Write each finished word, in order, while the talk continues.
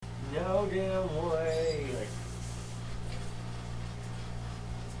damn way. Like,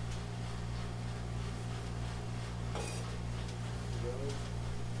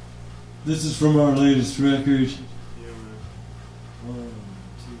 This is from our latest record. yeah, man. 1,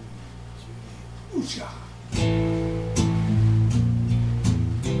 2, 3. Ooh-cha.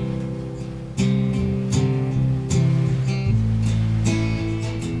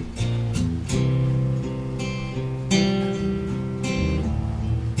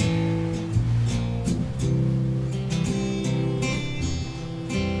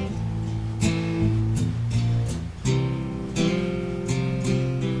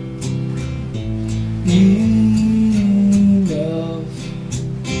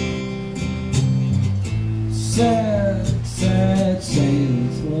 Sad, sad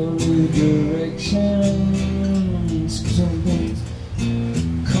sails one way directions. Some things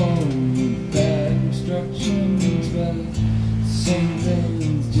come with bad instructions, but some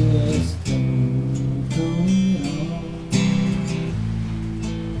things just don't come at all.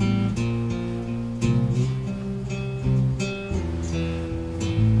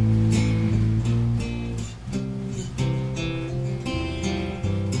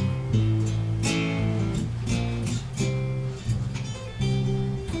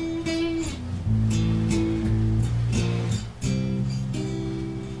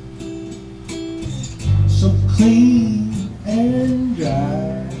 So clean and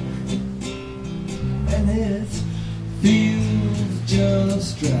dry, and it feels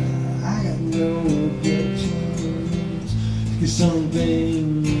just right. I got no objections, 'cause some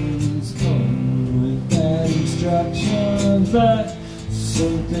things come with bad instructions, but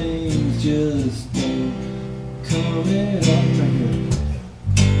some things just don't come at all. Right here.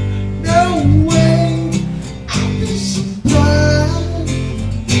 No way I'd be surprised.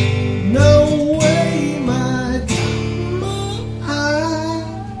 No way, my eye.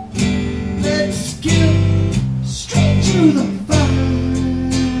 Let's skip straight to the fight.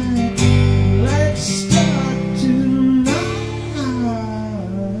 Let's start tonight.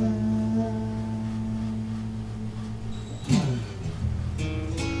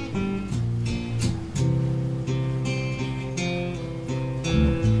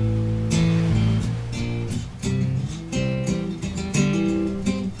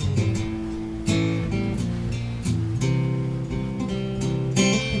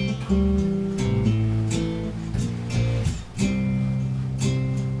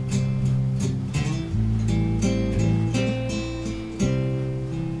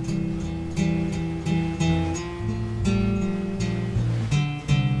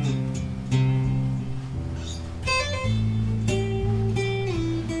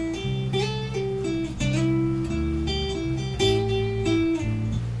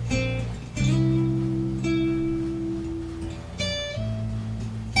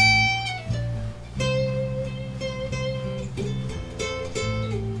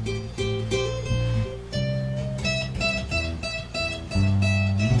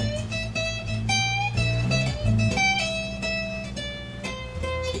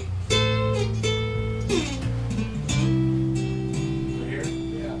 Right here?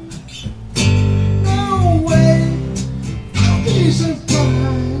 Yeah. No way I'll be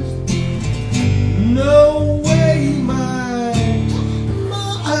surprised. No way, my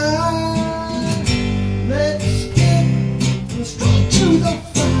eye. Let's get straight to the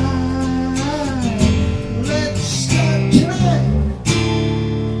fight. Let's start tonight.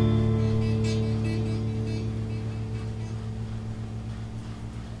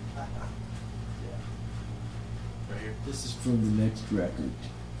 Right here. This is from the next record.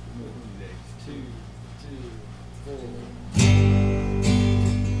 Next, 2, 2, 4.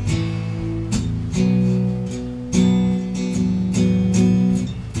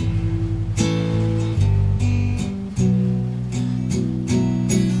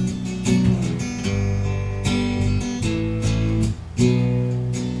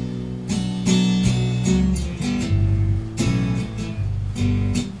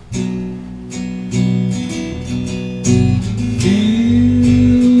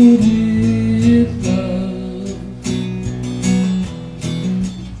 Filled with love,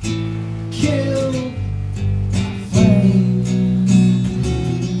 killed by flame,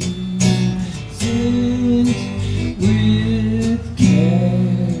 sent with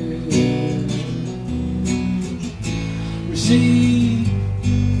care, received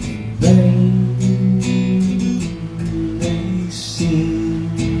in vain. They seem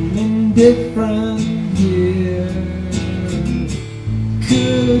indifferent here.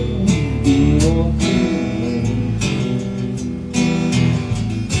 Could we be walking?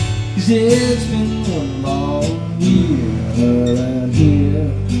 'Cause it's been one long year around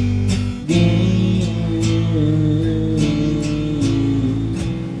here.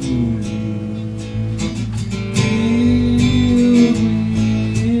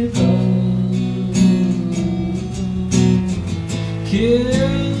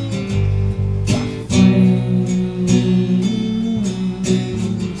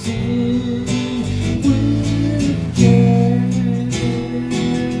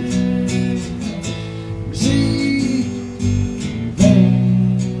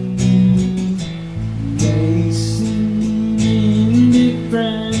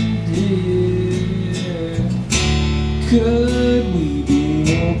 Could we be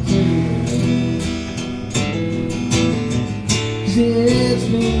more clear? 'Cause it's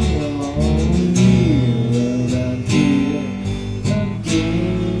been a long year and I'm here again.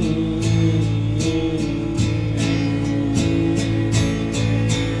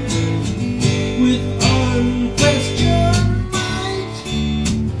 With unquestioned might,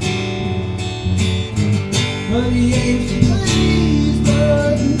 but he aims to please,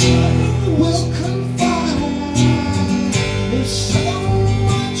 but nothing will confide. There's so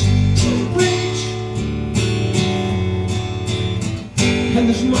much to reach, and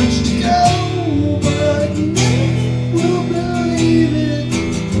there's much to go, but nothing will believe it.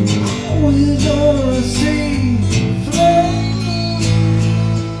 Always on a sea flame.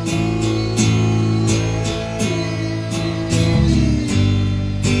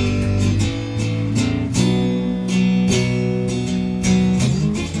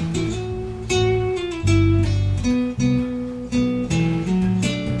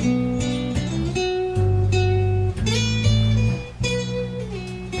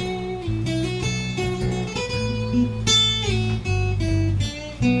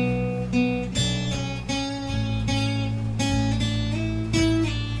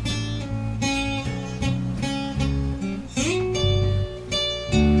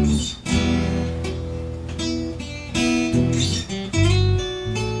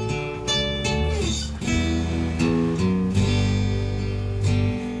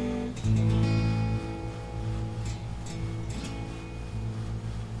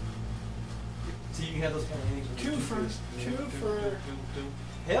 So you can have those kind of endings. Two for.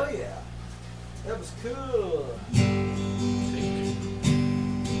 Hell yeah. That was cool.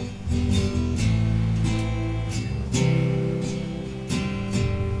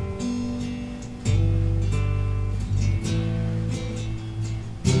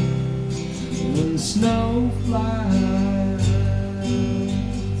 When the snow flies,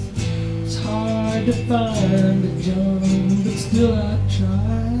 it's hard to find a John, but still I try.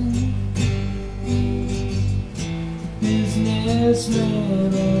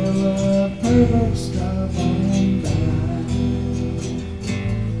 Businessman or a pervert stop on by.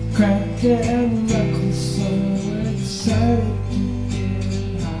 Crack and knuckles so excited to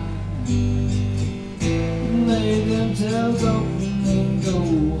get high. Lay themselves open and go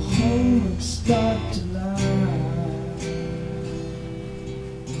home and start to lie.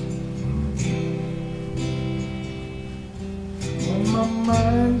 When my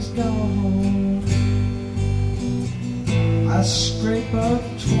mind's gone, I scrape up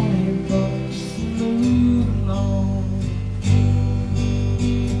 $20 and move along.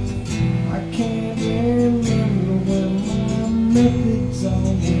 I can't remember when my methods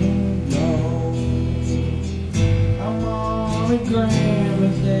all went wrong. I'm on a gram a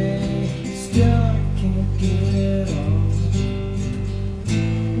day, still I can't get on.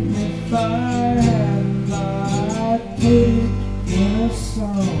 And if I had a lie, I'd put it in a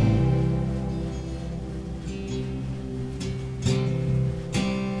song.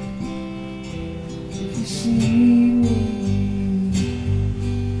 You see me,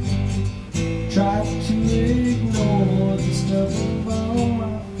 try to ignore the stuff on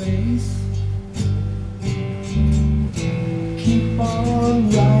my face. Keep on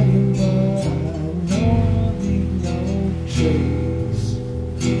writing, but I know I'll leave no trace.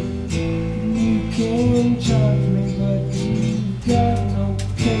 You can charge me, but you got no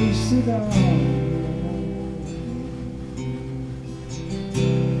case at all.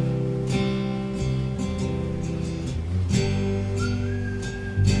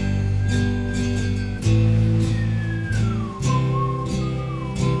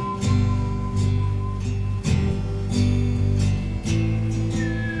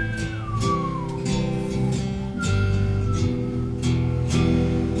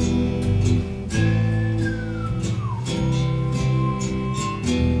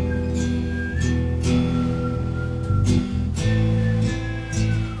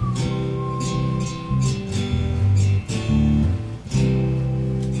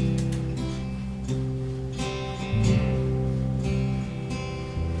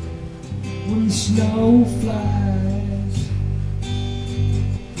 When the snow flies,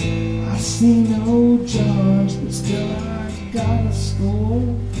 I see no Johns, but still I gotta score.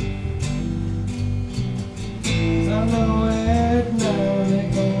 'Cause I know at night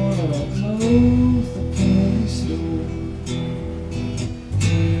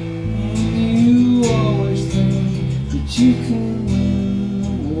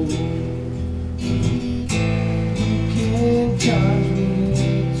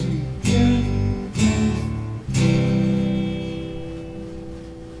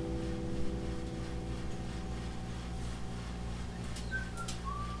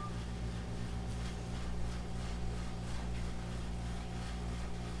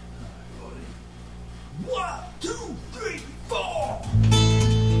 2, 3, 4.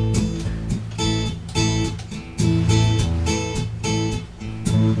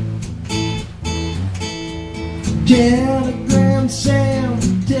 Telegram Sam,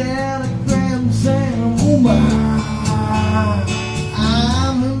 oh my,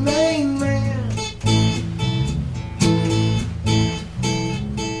 I'm the main man.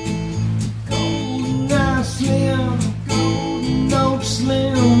 Golden eye slim, golden note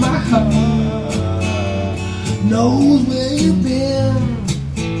slim, my heart knows where you've been.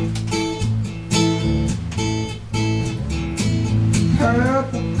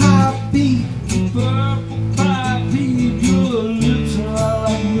 Purple poppy, your lips are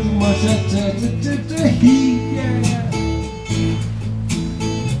like with my heat, yeah.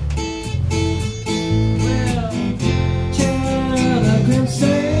 Well, Telegram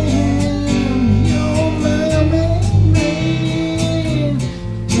Sam, you're my main man.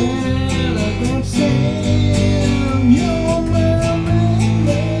 Telegram Sam, you're my main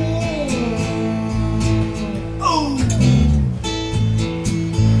man. Oh!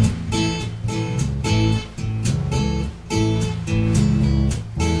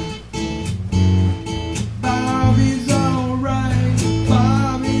 Bobby's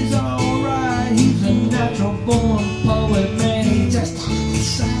alright, he's a natural born poet, man, he just has to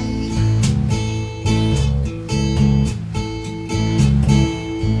say.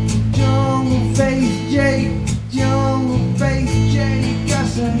 Jungle face Jake, I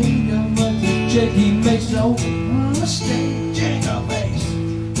say he done but the Jake, he makes no mistake, Jungle face.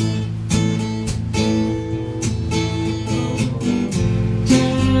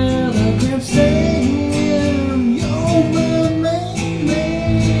 Telegram Sam, you're my main man.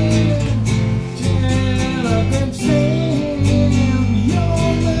 Telegram Sam,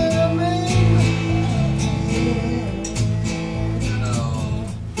 you're my main man.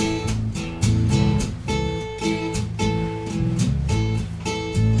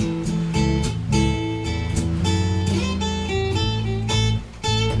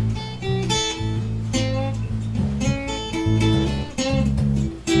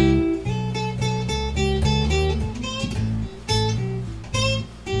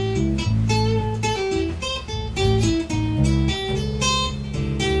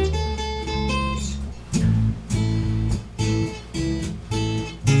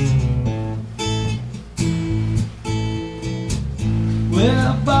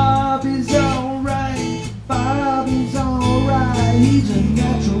 Well, Bobby's alright, he's a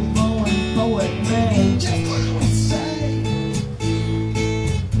natural born poet, man, just like I say.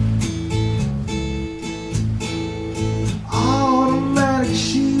 Automatic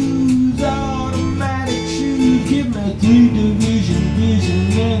shoes, give me 3-division vision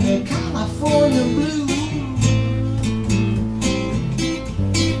and the California blue.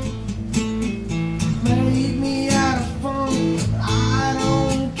 Made me out of funk, I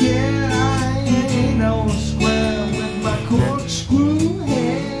don't care, I ain't no square with my corkscrew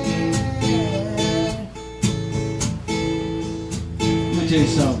head. Let me tell you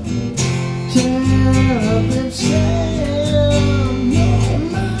something. Telegram Sam, you're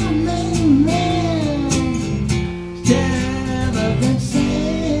my main man. Telegram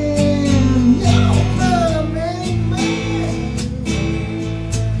Sam, you're my main man.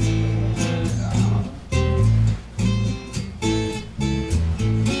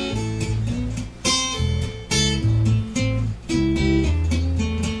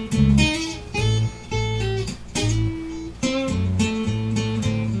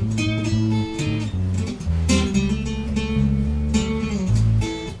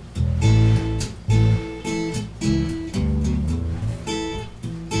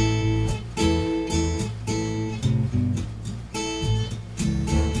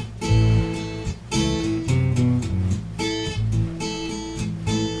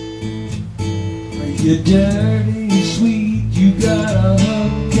 You're dirty and sweet, you got a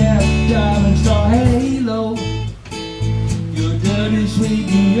hubcap diamond star halo. You're dirty, sweet,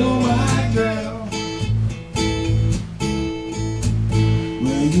 and you're my girl.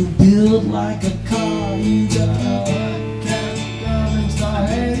 Well, you build like a car, you got a hubcap diamond star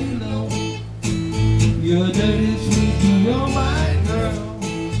halo. You're dirty, sweet, and you're my girl.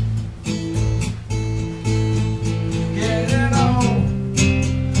 Get it on,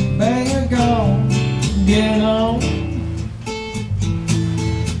 bang it gone. Get on,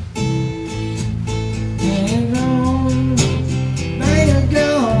 get on, bang it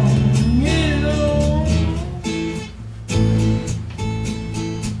gone, get on.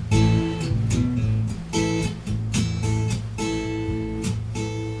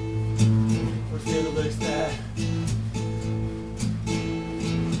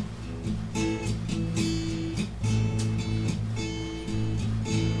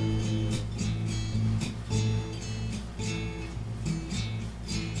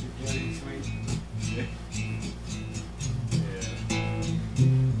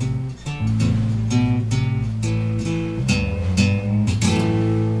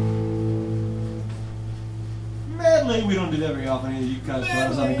 that very often either. You guys put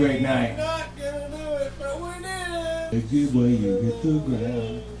us on a great night. Not gonna do it, but we did. A good way you hit the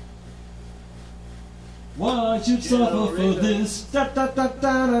ground. Why should suffer for this? Da, da, da,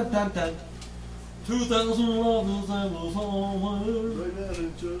 da, da, da, da. 2,000 lovers and was onward. Right now, the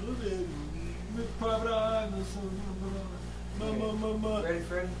children. With private eye, the sun. Ready,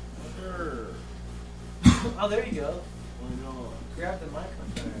 Freddie? Sure. Oh, there you go. Why not? Grab the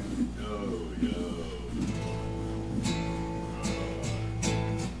microphone. Yo.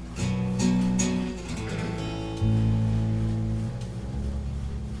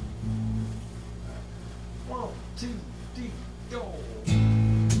 One, two, three, go.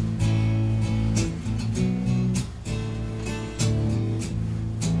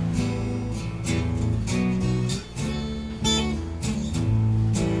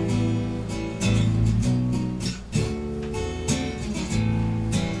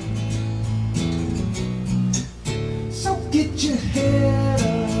 So get your head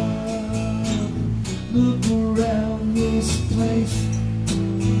up, look around this place.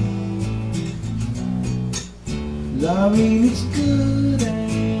 I mean, it's good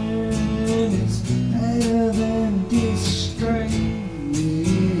and it's better than disgrace.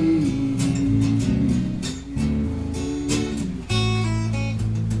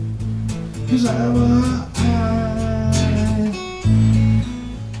 'Cause I'm alive,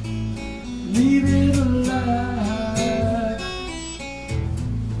 leave it alive,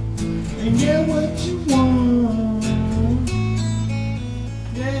 and get what you want.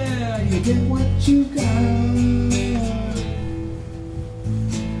 Yeah, you get what you got.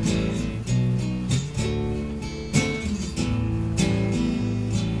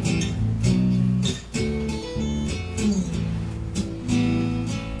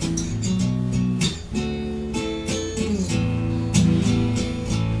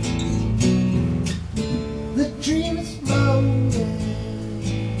 The dream is floating,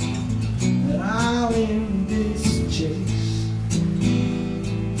 and I'm in this chase.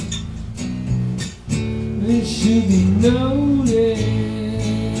 It should be noted,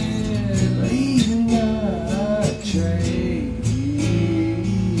 leaving a trace.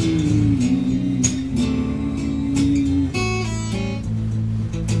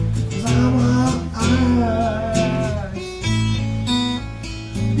 'Cause I'm eyes,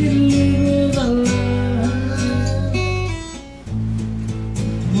 you live a life.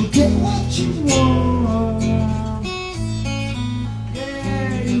 You get what you want. Yeah,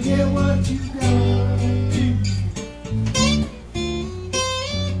 you get what you got.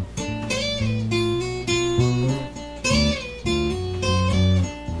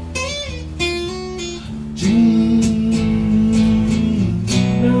 Dreams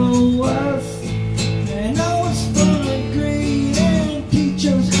know us, they know us from the greed and teach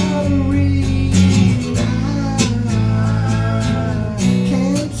us how to read. I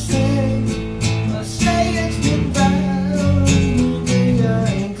can't say, but say it's been found. They are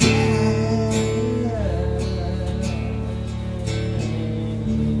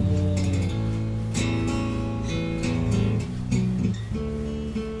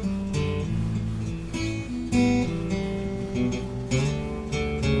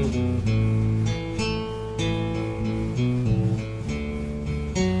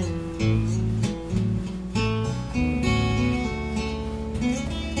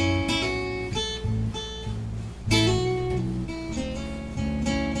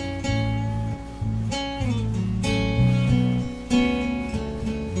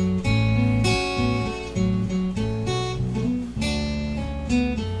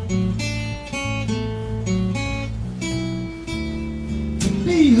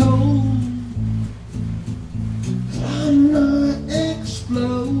behold, I'm not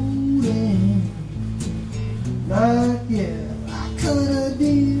exploding, not yet. I cut a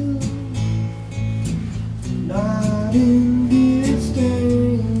deal, not in this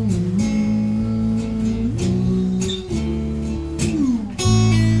game.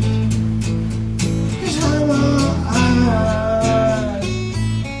 'Cause I'm alive,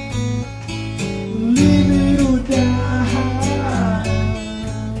 live it or die,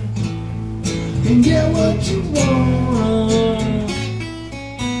 and get what you want.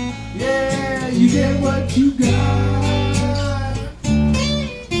 Yeah, you get what you got.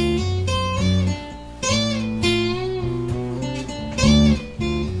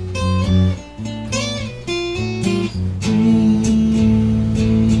 Dreams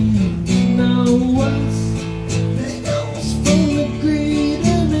know us, they know us from the greed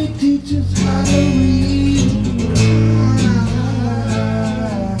and they teach us how to read.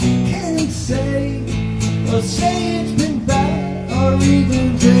 I can't say, or say it's been bad, or even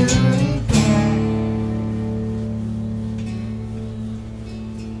very bad.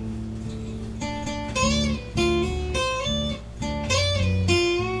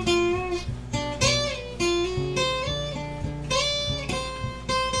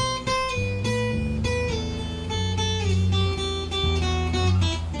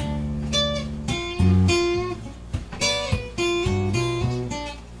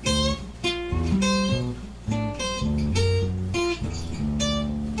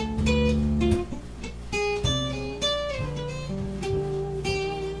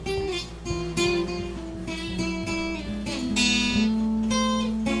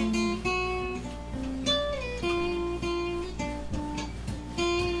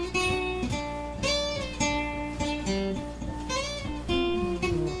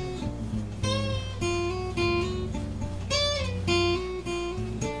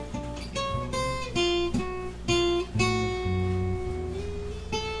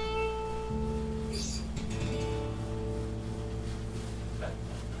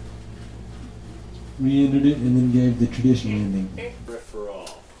 re-ended it, and then gave the traditional ending. Brett for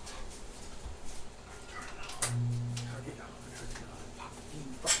all.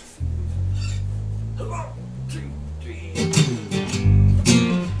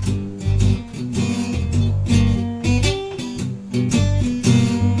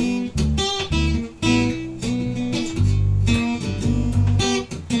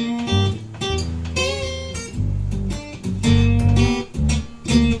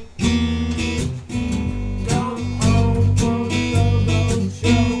 Come home from the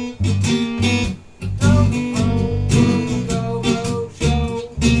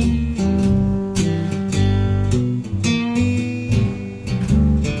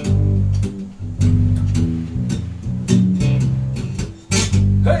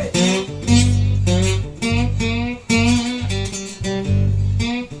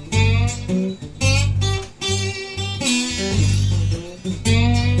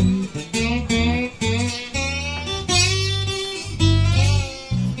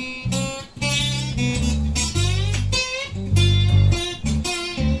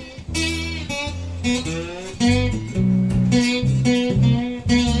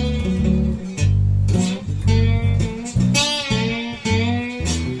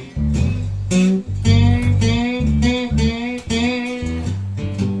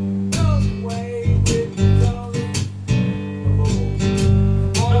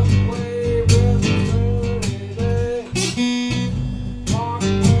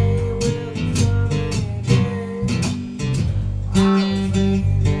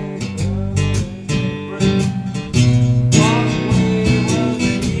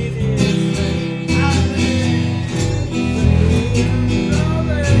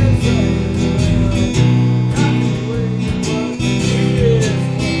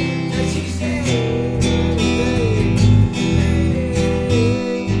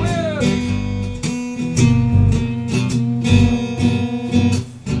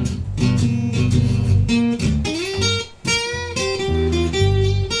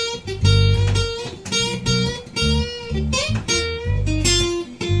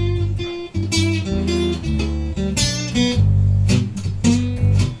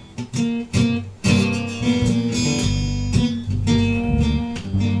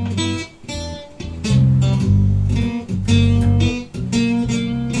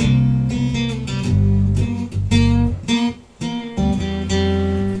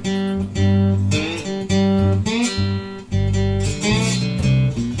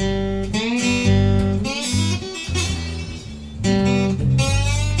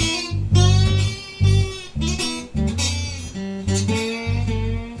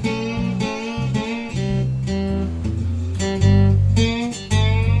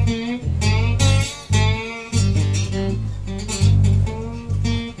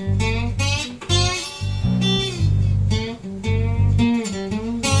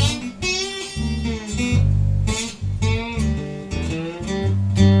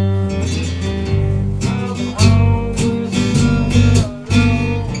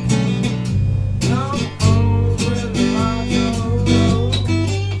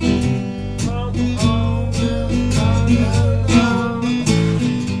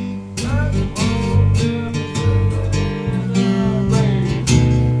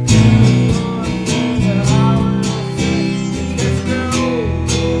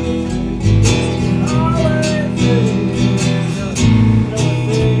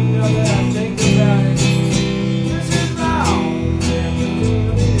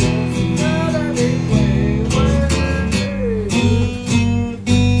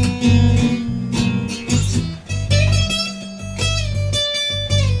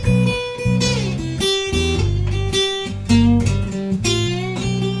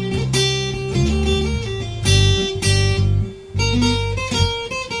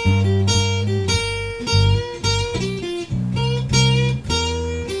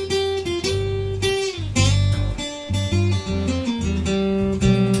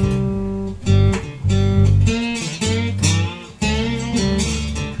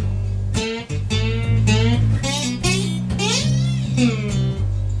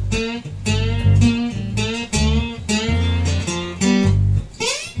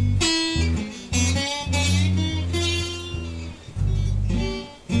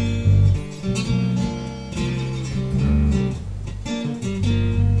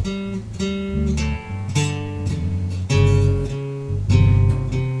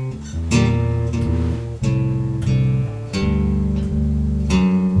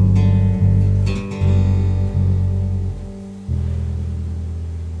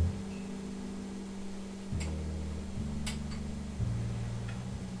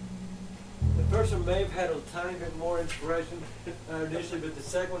tiny bit more inspiration initially, but the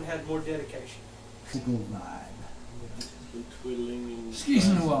second one had more dedication. Sickle vibe. The twiddling and Excuse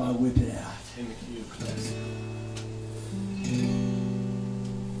me while I whip it out. in the key of classic.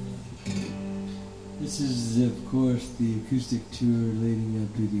 This is, of course, the acoustic tour leading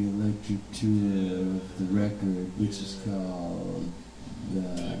up to the electric tour of the record, which is called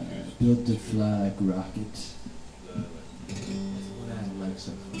Built to Fly Like Rocket. I don't like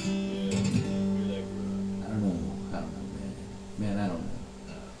so. Yeah, we like I don't know, man. Man, I don't know.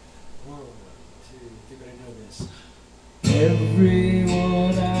 1, 2, think I know this.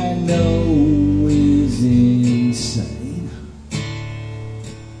 Everyone I know is insane.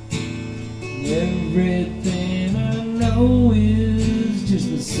 Everything I know is just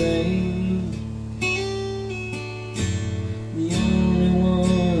the same. The only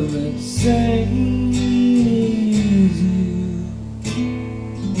one that's sane is you.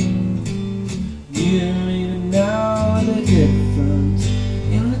 You don't even know the difference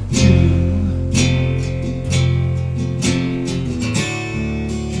in the two.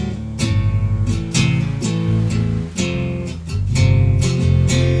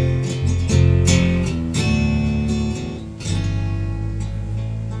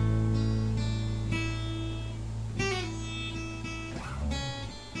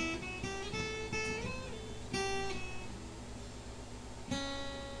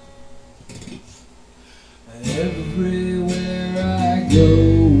 Everywhere I go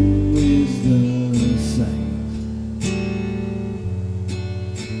is the same.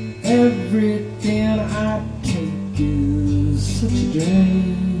 Everything I take is such a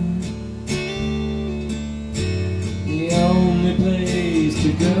drain. The only place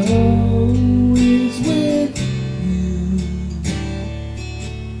to go is with you.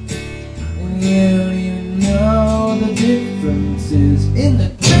 And you don't even know the differences in the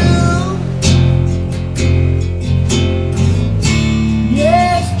two.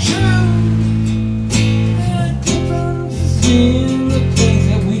 In the things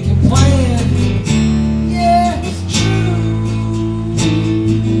that we can plan, yeah, it's true.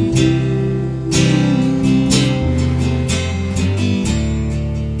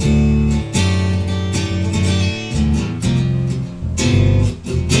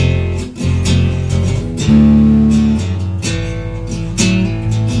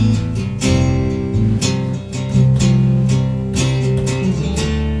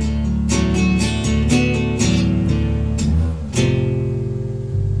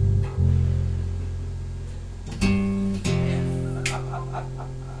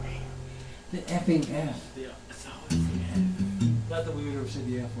 The effing F. Yeah, it's always the end. Not that we would ever say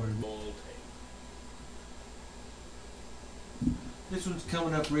the F word. Mold tape. This one's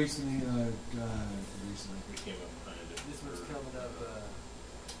coming up recently. We came up behind it. This one's for- coming up.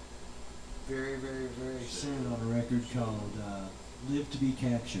 Very, very, very soon on a record called Live to Be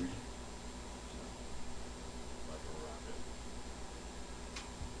Captured. Like a rocket.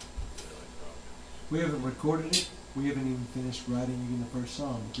 Really like rockets. We haven't recorded it. We haven't even finished writing even the first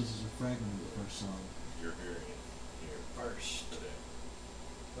song. But this is a fragment of the first song. You're hearing it here First. today.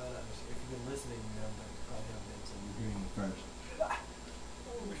 But if you've been listening, you know, that probably haven't been. So You're hearing it first. I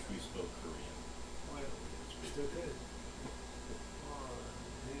wish we spoke Korean. Well, still good. 1,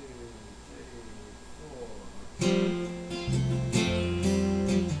 2, 3, 4.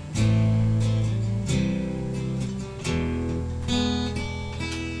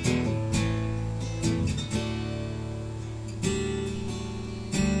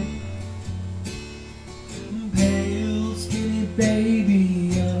 Pale, skinny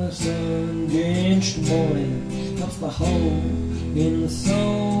baby on a sun-drenched morning helps the hole in the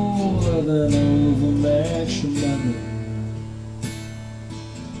soul of an overmatched mother.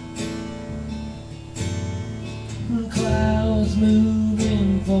 Clouds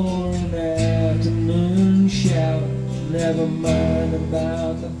moving for an afternoon shower. Never mind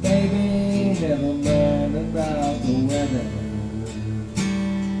about the baby, never mind about the weather.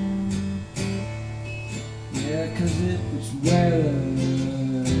 Yeah, 'cause if it's weather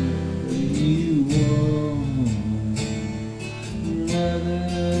you want,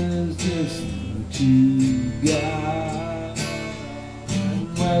 weather's just what you got.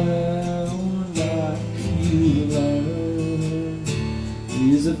 And whether or not you learn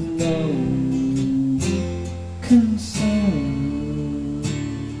is of no concern.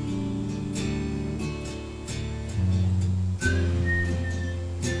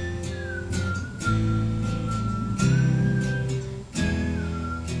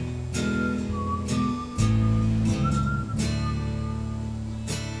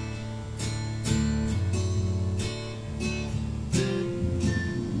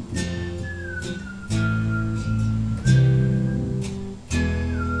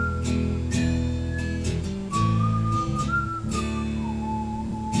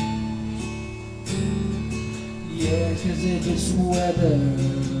 'cause if it's weather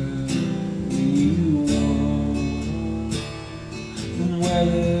you want, then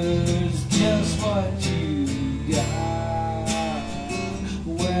weather's just what you got.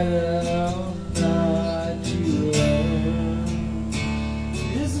 Whether or not you learn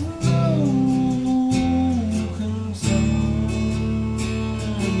is no concern.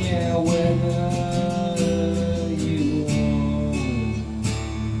 Yeah, whether you want,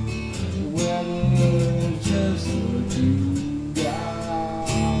 whether just what you got,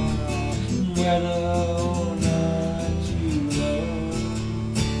 whether or not you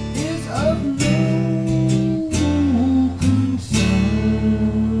learn is of no concern.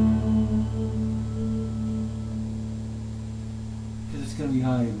 'Cause it's gonna be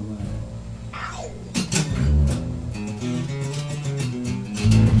high in the line.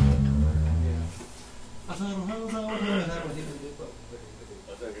 I thought, how was that one? I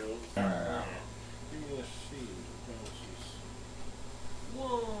think it was. Give me a C.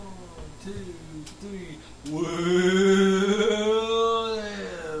 Well,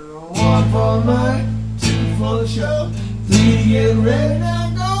 1 for the night, 2 for the show, 3 to get ready. Now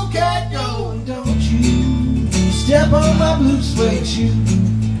go, cat, go, and don't you step on my blue suede shoe.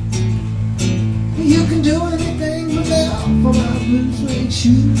 You can do anything but down for my blue suede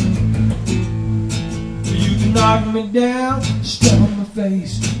shoe. You can knock me down, step on my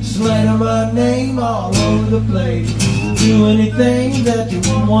face, slander my name all over the place. Do anything that you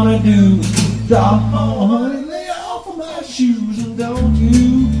wanna do. Stop, oh honey, lay off of my shoes, and don't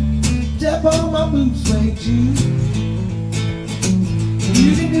you step on my blue suede shoes.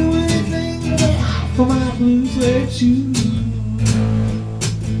 You can do anything but lay off of my blue suede shoes.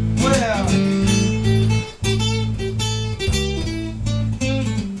 Well,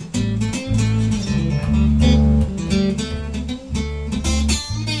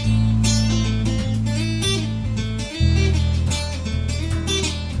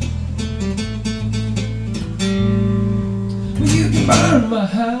 burn my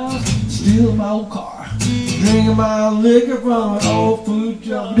house, steal my old car, drink my liquor from an old food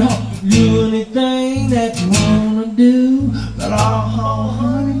truck. Don't do anything that you wanna do, but oh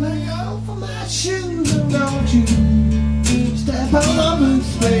honey, lay off of my shoes, and don't you step on my blue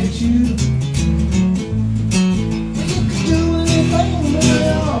suede shoes. You can do anything but lay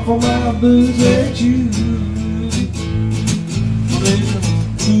off of my blue suede shoes.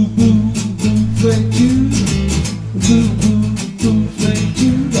 Boo boo blue suede shoes, boo boo. Blue suede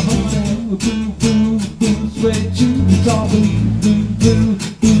shoes, the whole thing with blue suede shoes. It's all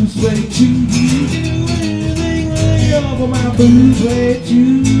blue suede shoes. You do anything lay off of my blue suede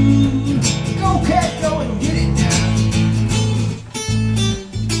shoes. Go cat, go and get it now.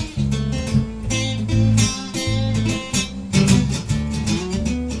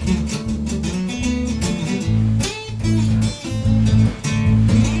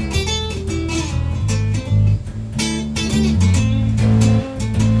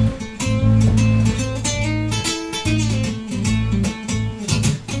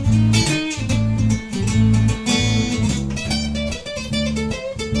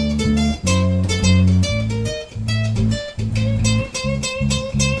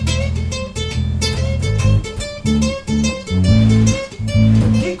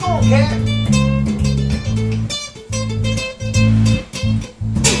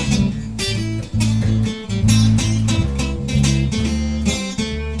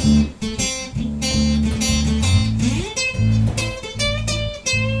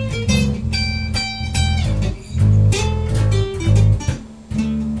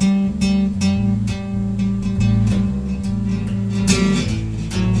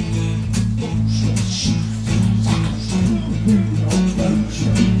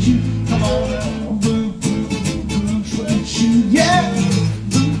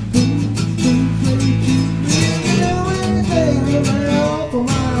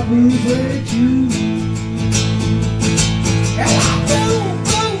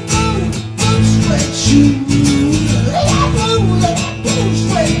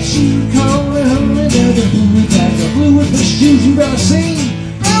 You better sing.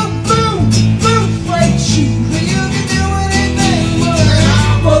 Boom, boom, boom, suede shoes. You can do anything but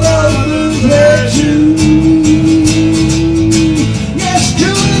for those blue suede shoes. Yes, do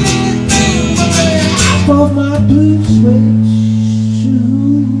anything but for my blue suede shoes.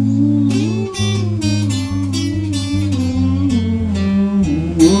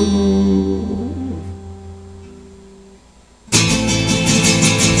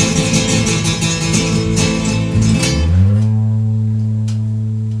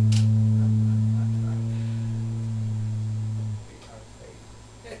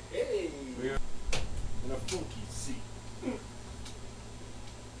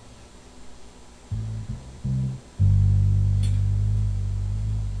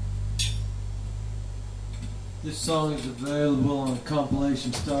 This song is available on a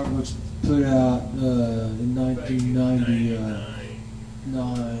compilation Starbucks put out in 1999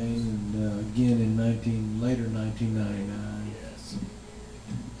 and again in later 1999. Yes.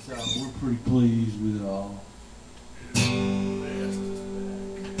 So we're pretty pleased with it all.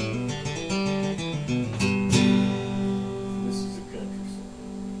 This is a country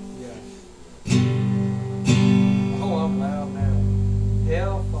song. Yeah. Oh, I'm loud now.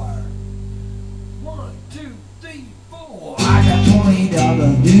 Hellfire. 1, 2, 3, 4. I got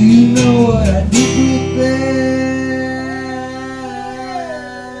 $20. Do you know what I did with that?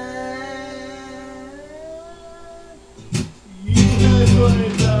 You had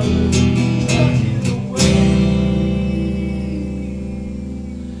 $20. Tuck it away.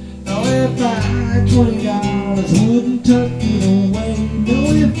 Now if I had $20, wouldn't tuck it away. No,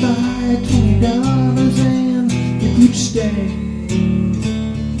 if I had $20 and it would stay,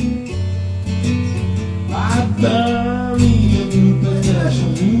 I'd buy me a new special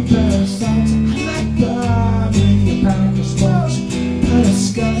new pair of socks. I'd buy me a pack of smokes, and a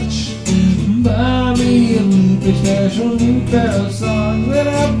scotch. Buy me a new special new pair of socks. Then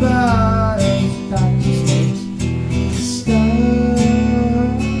I'd buy a pack of smokes, scotch.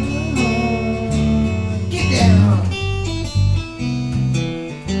 Get down.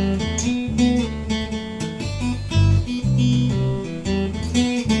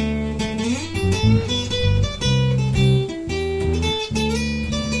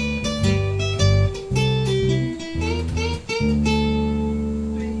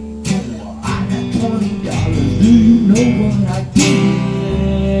 I got $20. Do you know what I did?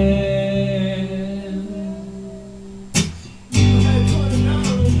 You had $20.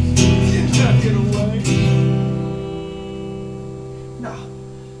 You tuck it away. No.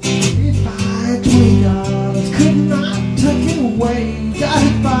 If I had $20, could not tuck it away. Got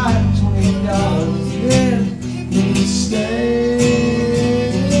if I had $20, then it would stay.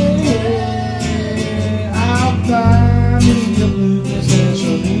 I'll buy me a blue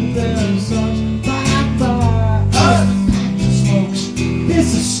special new pair of socks. Buy a pack of smokes.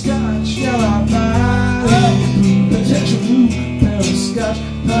 It's a scotch. Yeah, I'll buy a blue potential new pair of scotch.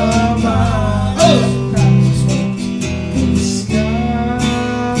 I'll buy a pack of smokes. It's scotch.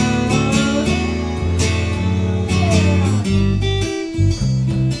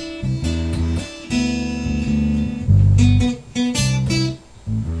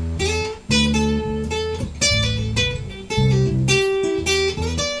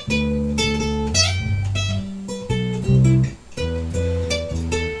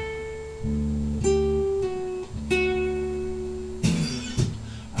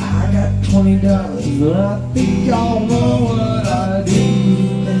 I got $20, but I think y'all know what I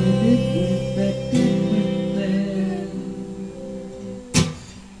did with that.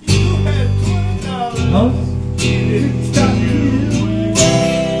 You had $20. Huh? You didn't tuck it away.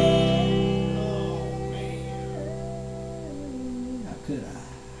 Oh, man. How could I?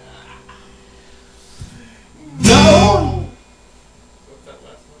 No! What's that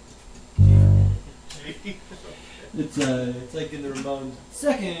last one? It's like in the Ramones'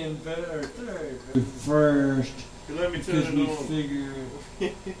 second or third. First, You let me turn because it we on. figure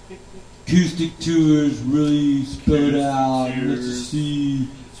acoustic tours really spell it out. And let's Cheers. just see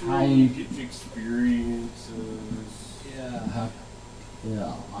It's how where you you. get experiences, Yeah.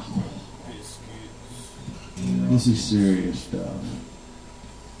 Yeah. biscuits. This is serious stuff.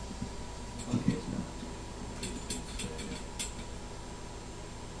 Okay, it's not.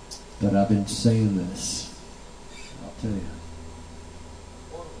 But I've been saying this. I'll tell you.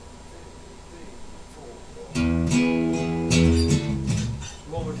 1, 2, 3, 4.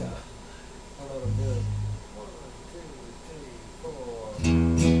 One more time. I know I'm good. 1, 2, 3,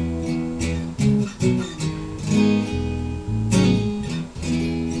 4.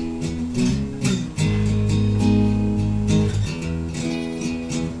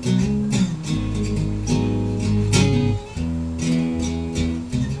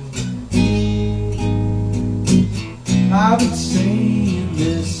 I've been saying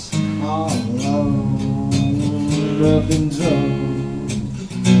this all along. Nothing's wrong.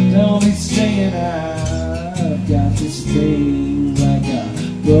 Don't be saying I've got this thing like a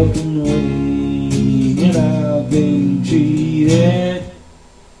broken wing, and I've been cheated.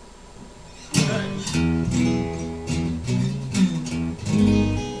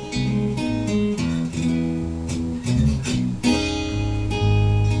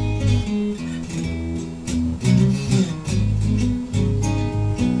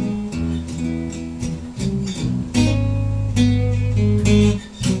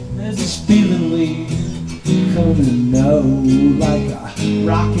 There's this feeling we come to know, like a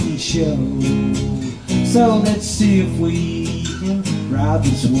rocking show. So let's see if we can ride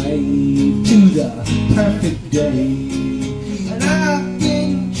this wave to the perfect day. And I've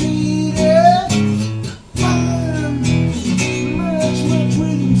been treated fine, much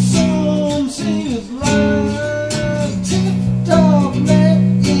with some singers live, tip-top let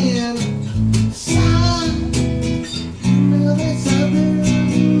inside. Now that's how there's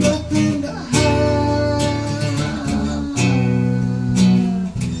nothing to hide.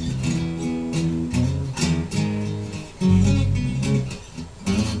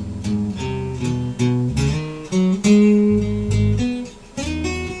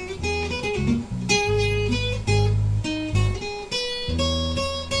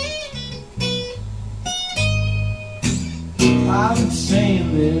 I've been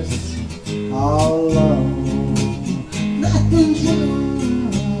saying this all along. Nothing's wrong.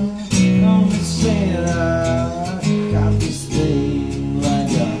 I'm just saying I got this thing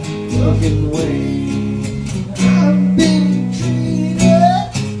like a broken way. I've been treated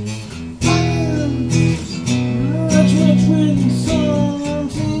fine. Much with some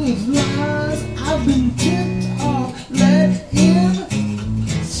things lies. I've been tipped off, let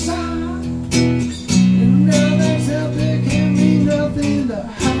inside. And now that's how there can be nothing to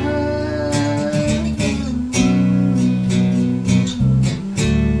hide.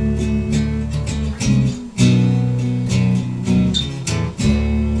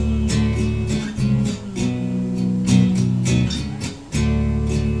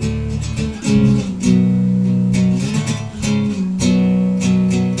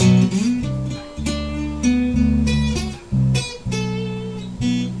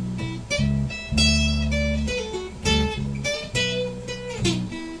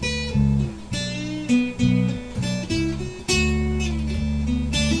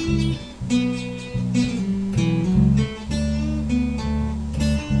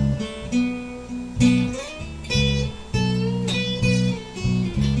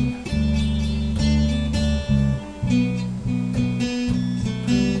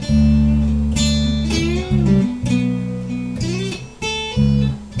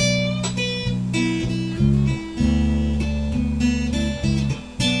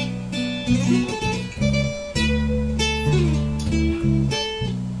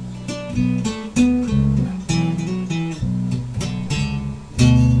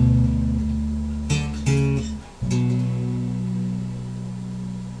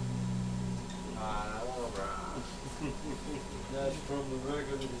 That's from the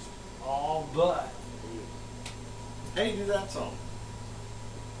record. It's all but. How do you do that song?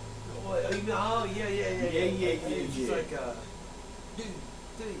 Oh yeah. It's yeah. like 2,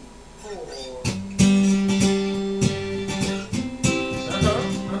 3, 4.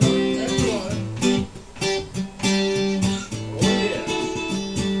 That's one. Oh yeah.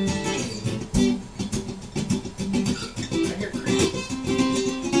 I hear creaks.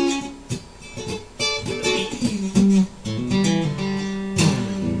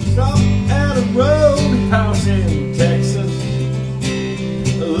 Stop at a roadhouse in Texas,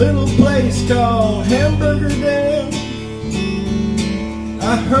 a little place called Hamburger Dan.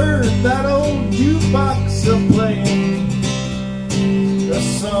 I heard that old jukebox a-playing a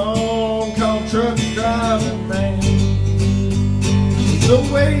song called Truck Driving Man. The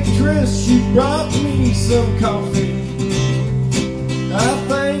waitress, she brought me some coffee. I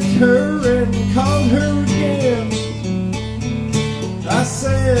thanked her and called her again. I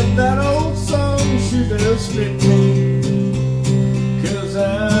said that old song sure does fit me, 'cause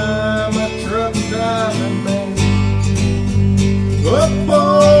I'm a truck driving man. Up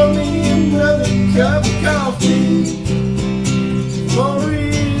pour me another cup of coffee, for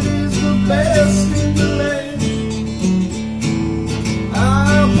it is the best in the land.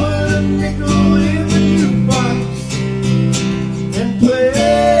 I'll put a nickel in the jukebox and play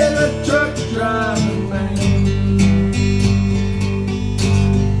the truck driving man.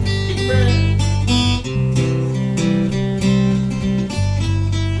 Keep it.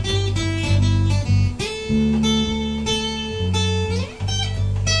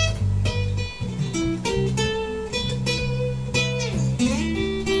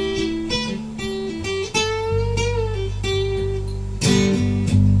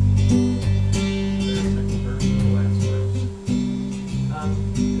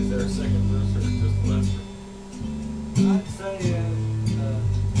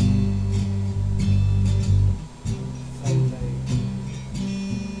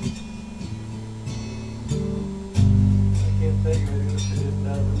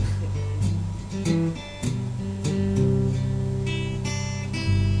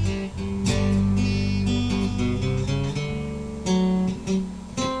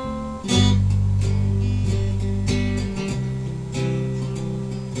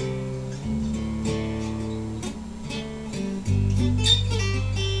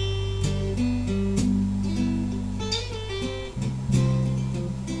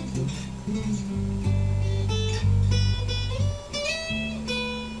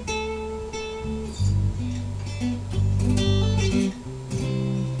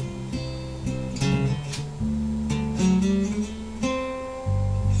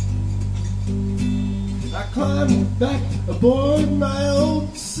 I climbed back aboard my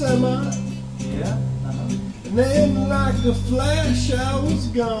old semi, Yeah. and then like a flash I was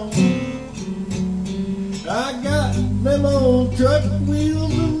gone. I got them old truck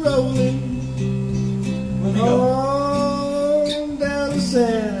wheels a-rolling Where'd you go? on down to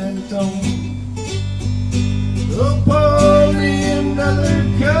San Antonio. Oh, pour me another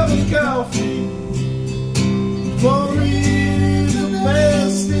cup of coffee, for it is the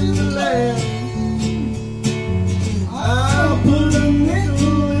best in the land. I'll put a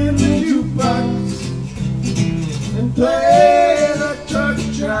nickel in the jukebox and play the truck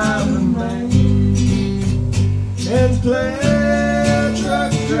driving man, and play the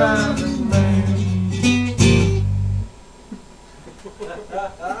truck driving man.